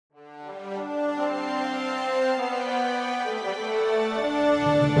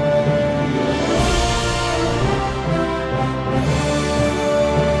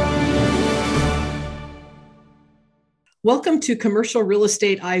Welcome to Commercial Real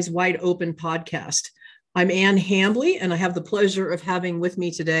Estate Eyes Wide Open podcast. I'm Ann Hambley, and I have the pleasure of having with me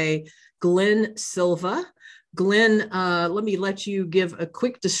today Glenn Silva. Glenn, let you give a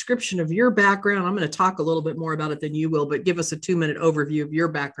quick description of your background. I'm going to talk a little bit more about it than you will, but give us a 2-minute overview of your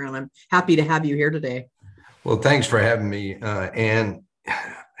background. I'm happy to have you here today. Well, thanks for having me. And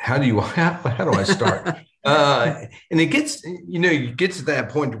how do I start? And it gets, you get to that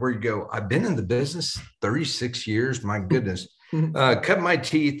point where you go, I've been in the business 36 years. My goodness. Cut my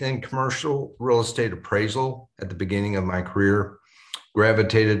teeth in commercial real estate appraisal at the beginning of my career,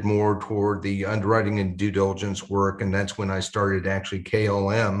 gravitated more toward the underwriting and due diligence work. And that's when I started actually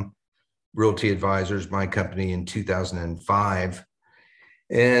KLM Realty Advisors, my company, in 2005.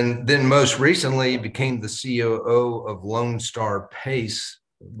 And then most recently became the COO of Lone Star PACE,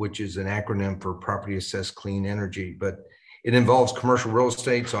 which is an acronym for Property Assessed Clean Energy, but it involves commercial real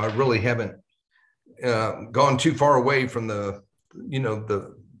estate. So I really haven't gone too far away from the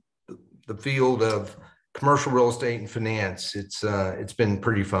field of commercial real estate and finance. It's been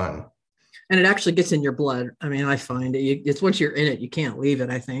pretty fun. And it actually gets in your blood. I mean, I find it's once you're in it, you can't leave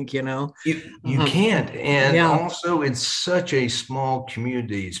it, I think, You can't. And yeah. Also, it's such a small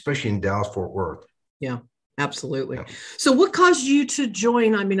community, especially in Dallas-Fort Worth. Yeah, absolutely. Yeah. So what caused you to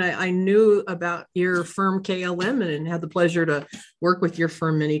join? I mean, I knew about your firm KLM and had the pleasure to work with your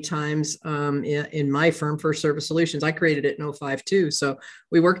firm many times in my firm, First Service Solutions. I created it in 2005 too. So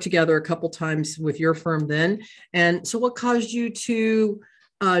we worked together a couple times with your firm then. And so what caused you to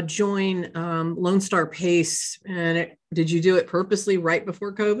join Lone Star PACE? And did you do it purposely right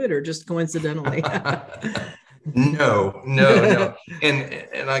before COVID or just coincidentally? No.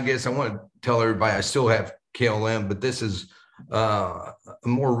 And I guess I want to tell everybody I still have KLM, but this is a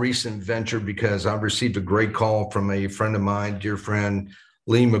more recent venture because I received a great call from a friend of mine, dear friend,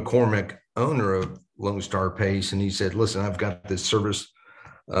 Lee McCormick, owner of Lone Star PACE. And he said, listen, I've got this service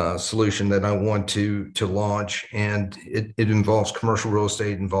solution that I want to launch, and it involves commercial real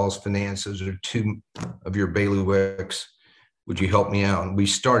estate, involves finance. Those are two of your bailiwicks. Would you help me out? And we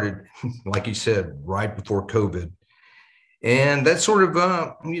started, like you said, right before COVID, and that sort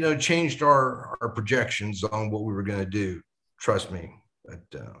of changed our projections on what we were going to do. Trust me, but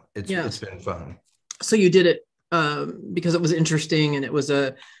it's been fun. So you did it because it was interesting, and it was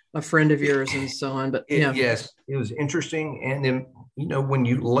a friend of yours, and so on. But yes, it was interesting, and then when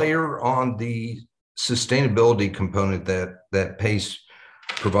you layer on the sustainability component that PACE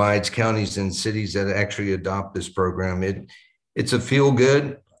provides counties and cities that actually adopt this program, it's a feel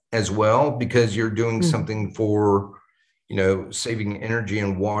good as well, because you're doing something for saving energy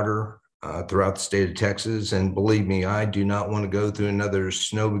and water throughout the state of Texas. And believe me, I do not want to go through another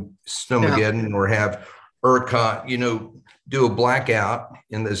snowmageddon or have ERCOT do a blackout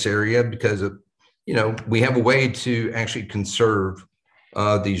in this area, because of we have a way to actually conserve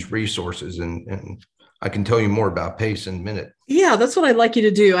these resources, and I can tell you more about PACE in a minute. Yeah, that's what I'd like you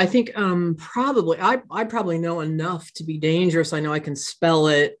to do. I think I probably know enough to be dangerous. I know I can spell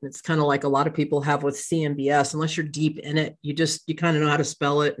it. It's kind of like a lot of people have with CMBS. Unless you're deep in it, you kind of know how to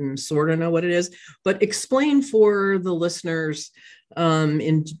spell it and sort of know what it is. But explain for the listeners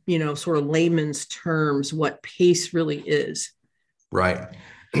in sort of layman's terms what PACE really is. Right.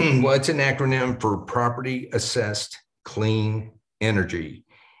 Well, it's an acronym for Property Assessed Clean Energy.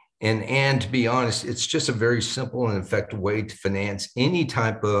 And to be honest, it's just a very simple and effective way to finance any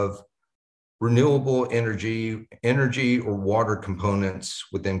type of renewable energy or water components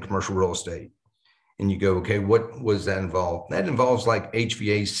within commercial real estate. And you go, okay, what was that involved? That involves like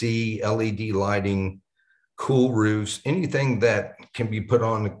HVAC, LED lighting, cool roofs, anything that can be put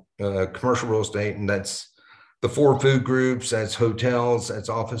on commercial real estate. And that's the 4 food groups, that's hotels, that's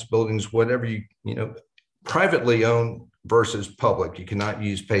office buildings, whatever privately owned versus public. You cannot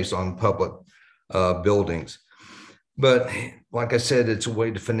use PACE on public buildings. But like I said, it's a way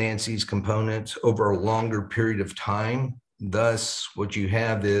to finance these components over a longer period of time. Thus, what you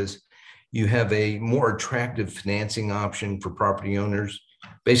have is you have a more attractive financing option for property owners.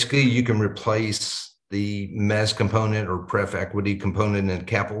 Basically, you can replace the MES component or pref equity component in the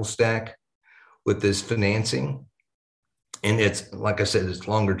capital stack with this financing. And it's, like I said, it's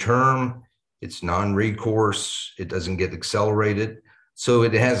longer term. It's non-recourse. It doesn't get accelerated. So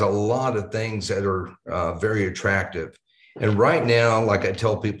it has a lot of things that are very attractive. And right now, like I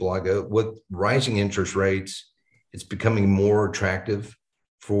tell people, I go, with rising interest rates, it's becoming more attractive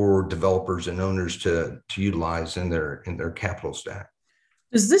for developers and owners to utilize in their capital stack.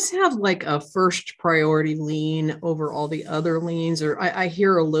 Does this have like a first priority lien over all the other liens? Or I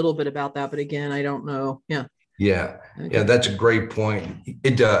hear a little bit about that, but again, I don't know. Yeah. Yeah. Okay. Yeah, that's a great point.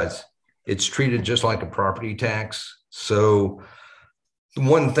 It does. it's treated just like a property tax. So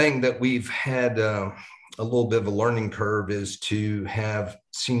one thing that we've had a little bit of a learning curve is to have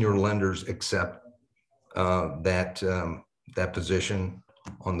senior lenders accept that position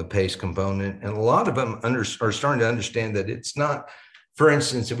on the PACE component. And a lot of them are starting to understand that it's not, for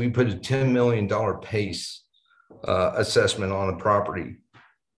instance, if we put a $10 million PACE assessment on a property,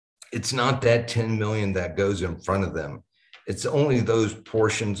 it's not that 10 million that goes in front of them. It's only those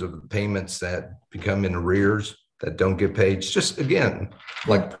portions of the payments that become in arrears that don't get paid. It's just, again,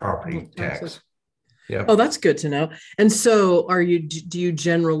 like property tax. Yeah. Oh, that's good to know. And so do you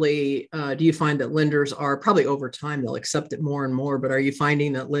generally, do you find that lenders are probably over time, they'll accept it more and more, but are you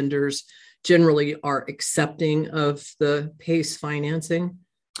finding that lenders generally are accepting of the PACE financing?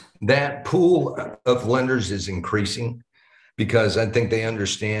 That pool of lenders is increasing because I think they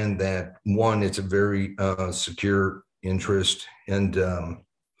understand that, one, it's a very secure interest. And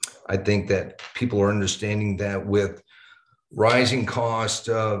I think that people are understanding that with rising cost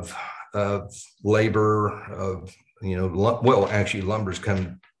of labor, actually lumber's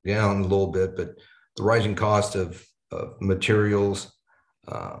come down a little bit, but the rising cost of materials,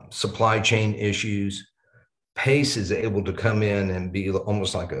 supply chain issues, PACE is able to come in and be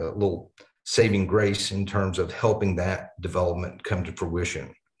almost like a little saving grace in terms of helping that development come to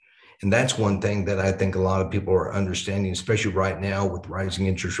fruition. And that's one thing that I think a lot of people are understanding, especially right now with rising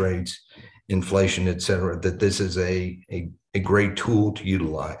interest rates, inflation, et cetera, that this is a great tool to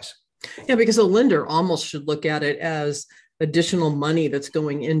utilize. Yeah, because a lender almost should look at it as additional money that's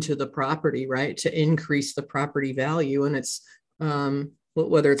going into the property, right, to increase the property value. And it's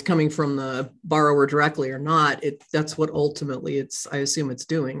whether it's coming from the borrower directly or not, that's what ultimately I assume it's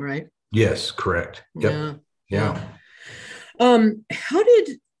doing, right? Yes, correct. Yep. Yeah.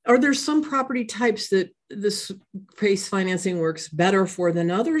 Are there some property types that this PACE financing works better for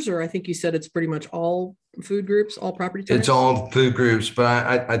than others? Or I think you said it's pretty much all food groups, all property types? It's all food groups,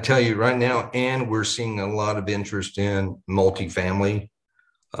 but I tell you right now, and we're seeing a lot of interest in multifamily,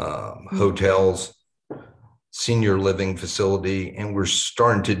 hotels, senior living facility, and we're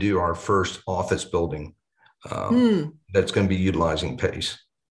starting to do our first office building that's going to be utilizing PACE.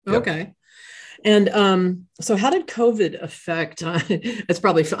 Yep. Okay. And so how did COVID affect, it's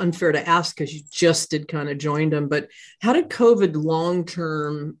probably unfair to ask because you just did kind of joined them, but how did COVID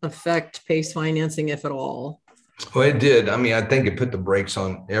long-term affect PACE financing, if at all? Well, it did. I mean, I think it put the brakes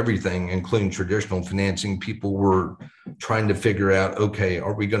on everything, including traditional financing. People were trying to figure out, okay,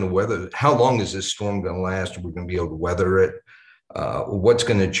 are we going to weather, how long is this storm going to last? Are we going to be able to weather it? What's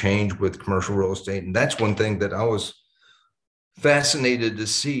going to change with commercial real estate? And that's one thing that I was fascinated to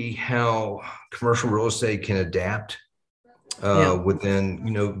see, how commercial real estate can adapt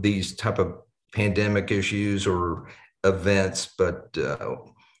within, these type of pandemic issues or events. But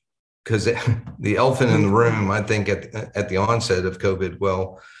because the elephant in the room, I think at the onset of COVID,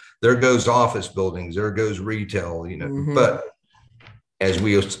 well, there goes office buildings, there goes retail, but as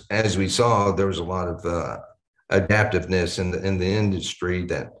we saw, there was a lot of adaptiveness in the industry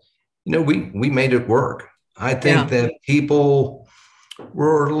that, we made it work. I think that people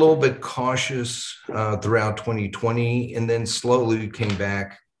were a little bit cautious throughout 2020, and then slowly came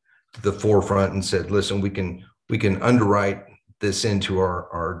back to the forefront and said, listen, we can underwrite this into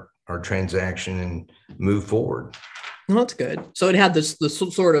our transaction and move forward. Well, that's good. So it had this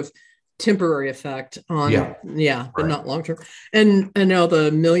sort of temporary effect on, but not long-term. And I know the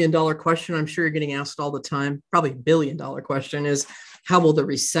 $1 million question I'm sure you're getting asked all the time, probably $1 billion question, is how will the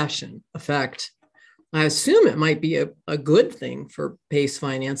recession affect? I assume it might be a good thing for PACE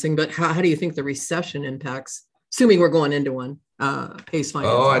financing, but how do you think the recession impacts, assuming we're going into one, PACE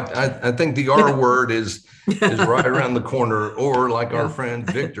financing? Oh, I think the R word is right around the corner, or like our friend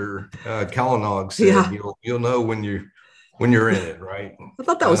Victor Kalanog said, you'll know when you're in it, right? I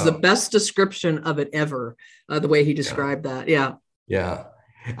thought that was the best description of it ever, the way he described that. Yeah. Yeah.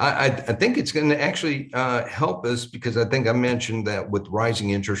 I think it's going to actually help us, because I think I mentioned that with rising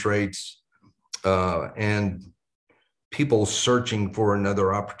interest rates, and people searching for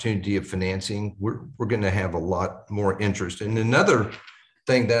another opportunity of financing, we're going to have a lot more interest. And another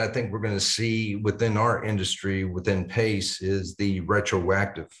thing that I think we're going to see within our industry, within PACE, is the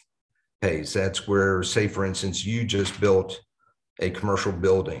retroactive PACE. That's where, say, for instance, you just built a commercial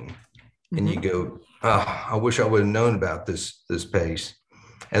building and you go, I wish I would have known about this PACE.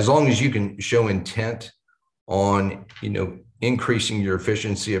 As long as you can show intent on, increasing your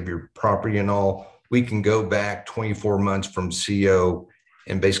efficiency of your property and all, we can go back 24 months from CO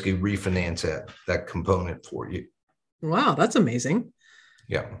and basically refinance that component for you. Wow, that's amazing.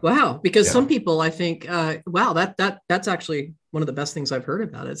 Yeah. Wow. Because Yeah. some people, I think, wow, that's actually one of the best things I've heard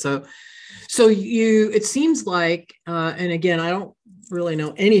about it. So it seems like, and again, I don't really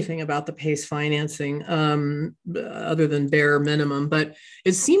know anything about the PACE financing other than bare minimum, but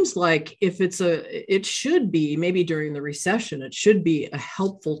it seems like if it should be maybe during the recession, it should be a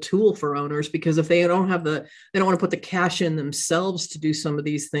helpful tool for owners, because if they don't want to put the cash in themselves to do some of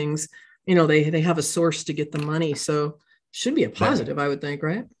these things, they have a source to get the money. So should be a positive, I would think,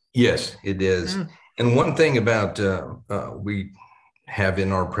 right? Yes, it is. Yeah. And one thing about we have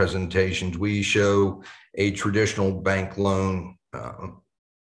in our presentations, we show a traditional bank loan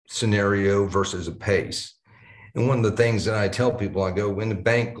scenario versus a PACE. And one of the things that I tell people, I go, in the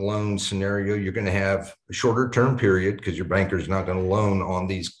bank loan scenario, you're going to have a shorter term period because your banker is not going to loan on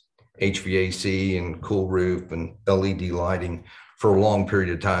these HVAC and cool roof and LED lighting for a long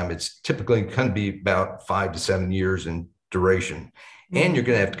period of time. It's typically going to be about 5 to 7 years in duration. And you're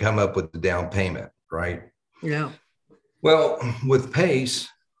going to have to come up with the down payment, right? Yeah. Well, with PACE,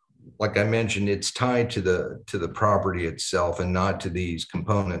 like I mentioned, it's tied to the property itself and not to these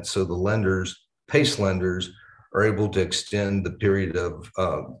components. So the PACE lenders, are able to extend the period of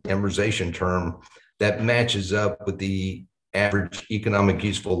amortization term that matches up with the average economic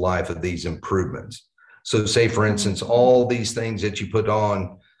useful life of these improvements. So say, for instance, all these things that you put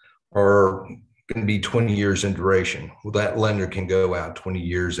on are going to be 20 years in duration. Well, that lender can go out 20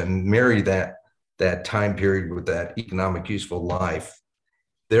 years and marry that time period with that economic useful life,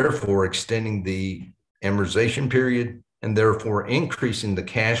 therefore extending the amortization period and therefore increasing the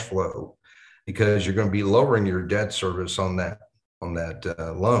cash flow, because you're going to be lowering your debt service on that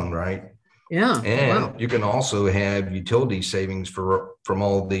loan, right? Yeah. And wow. you can also have utility savings from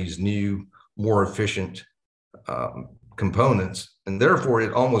all these new, more efficient components, and therefore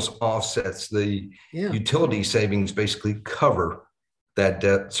it almost offsets the utility savings, basically cover that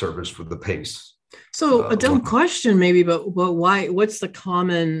debt service for the PACE. So a dumb question maybe, but why? What's the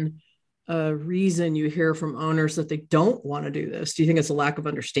common reason you hear from owners that they don't want to do this? Do you think it's a lack of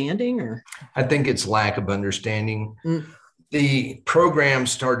understanding, or? I think it's lack of understanding. The program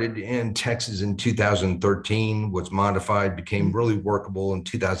started in Texas in 2013, was modified, became really workable in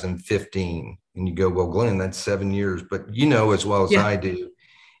 2015. And you go, well, Glenn, that's 7 years. But as well as I do,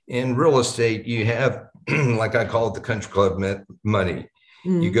 in real estate, you have, like I call it, the country club money.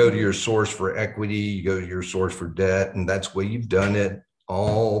 You go to your source for equity, you go to your source for debt, and that's where you've done it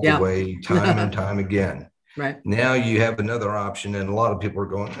all the way, time and time again. Right. Now you have another option, and a lot of people are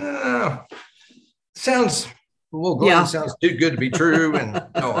going, sounds, well, Glenn, sounds too good to be true. And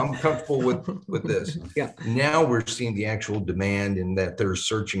no, I'm comfortable with this. Yeah. Now we're seeing the actual demand, in that they're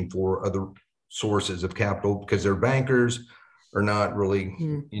searching for other sources of capital because their bankers are not really,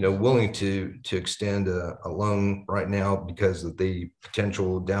 willing to extend a loan right now because of the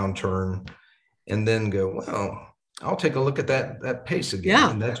potential downturn, and then go, well, I'll take a look at that PACE again.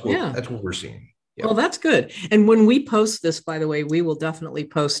 Yeah. And that's what we're seeing. Yep. Well, that's good. And when we post this, by the way, we will definitely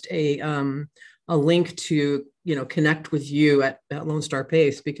post a link to, connect with you at Lone Star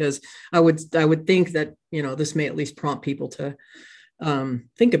PACE, because I would think that, this may at least prompt people to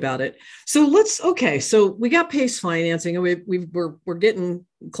think about it. So so we got PACE financing, and we're getting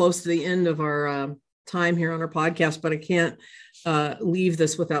close to the end of our time here on our podcast, but I can't leave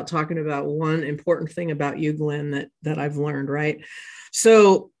this without talking about one important thing about you, Glenn, that I've learned, right?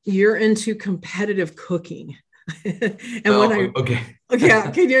 So you're into competitive cooking. And okay.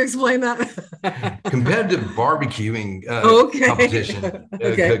 Can you explain that? Competitive barbecuing competition.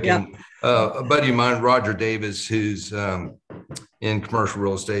 Cooking. Yeah. A buddy of mine, Roger Davis, who's in commercial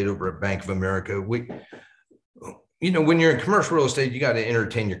real estate over at Bank of America. When you're in commercial real estate, you got to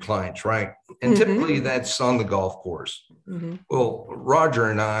entertain your clients, right? And typically that's on the golf course. Well,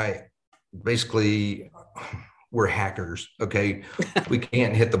 Roger and I basically, we're hackers. Okay. We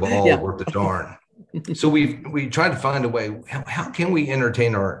can't hit the ball worth the darn. So we tried to find a way, how can we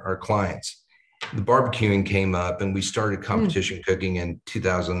entertain our clients? The barbecuing came up, and we started competition cooking in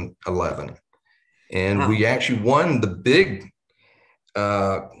 2011. And we actually won the big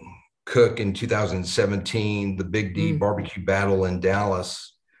cook in 2017, the Big D barbecue battle in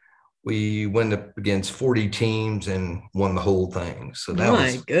Dallas. We went up against 40 teams and won the whole thing. So that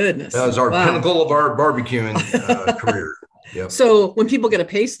was our pinnacle of our barbecuing career. Yep. So when people get a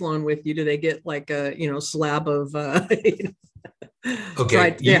PACE loan with you, do they get like a slab of?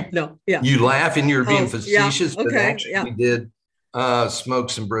 Okay. You laugh and you're being facetious, but actually we did smoke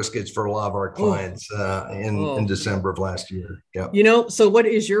some briskets for a lot of our clients in December of last year. Yeah. So what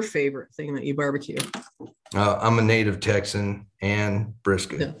is your favorite thing that you barbecue? I'm a native Texan, and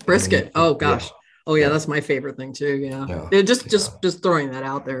brisket. Brisket. Oh gosh. Oh yeah, that's my favorite thing too. Yeah, just throwing that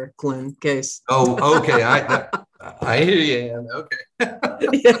out there, Glenn, in case. Oh, okay. I hear you, Ann. Okay.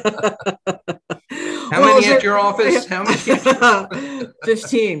 How many at your office? How many?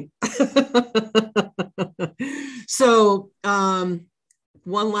 15. So,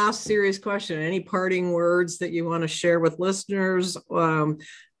 one last serious question. Any parting words that you want to share with listeners?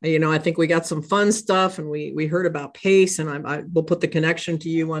 I think we got some fun stuff, and we heard about PACE, and I will put the connection to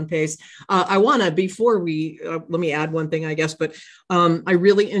you on PACE. I want to, before let me add one thing, I guess, but I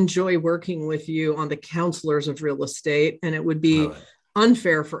really enjoy working with you on the counselors of real estate, and it would be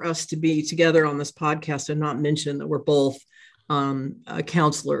unfair for us to be together on this podcast and not mention that we're both a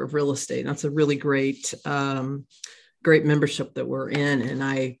counselor of real estate. That's a really great membership that we're in, and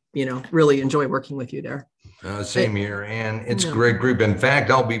I really enjoy working with you there. Same here, and it's a great group. In fact,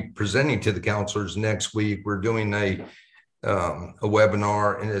 I'll be presenting to the counselors next week. We're doing a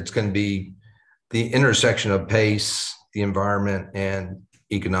webinar, and it's going to be the intersection of PACE, the environment, and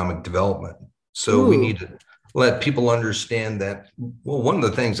economic development. So we need to let people understand that. Well, one of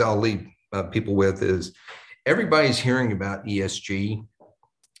the things I'll leave people with is everybody's hearing about ESG,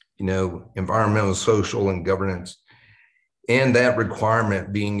 environmental, social, and governance, and that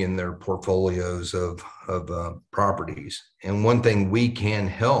requirement being in their portfolios of properties. And one thing we can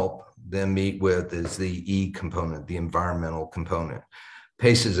help them meet with is the E component, the environmental component.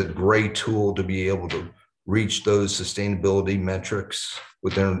 PACE is a great tool to be able to reach those sustainability metrics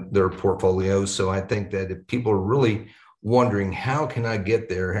within their portfolios. So I think that if people are really wondering, how can I get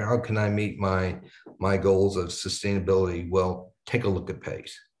there? How can I meet my goals of sustainability? Well, take a look at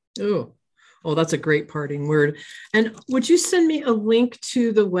PACE. Oh, that's a great parting word. And would you send me a link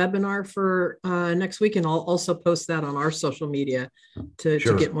to the webinar for next week? And I'll also post that on our social media to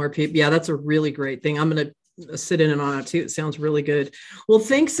get more people. Yeah, that's a really great thing. I'm going to sit in and on it too. It sounds really good. Well,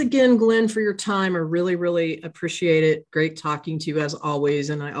 thanks again, Glenn, for your time. I really, really appreciate it. Great talking to you as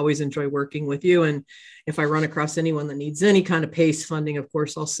always. And I always enjoy working with you. And if I run across anyone that needs any kind of PACE funding, of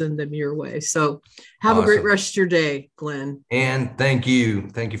course, I'll send them your way. So have a great rest of your day, Glenn. And thank you.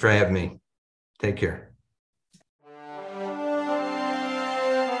 Thank you for having me. Take care.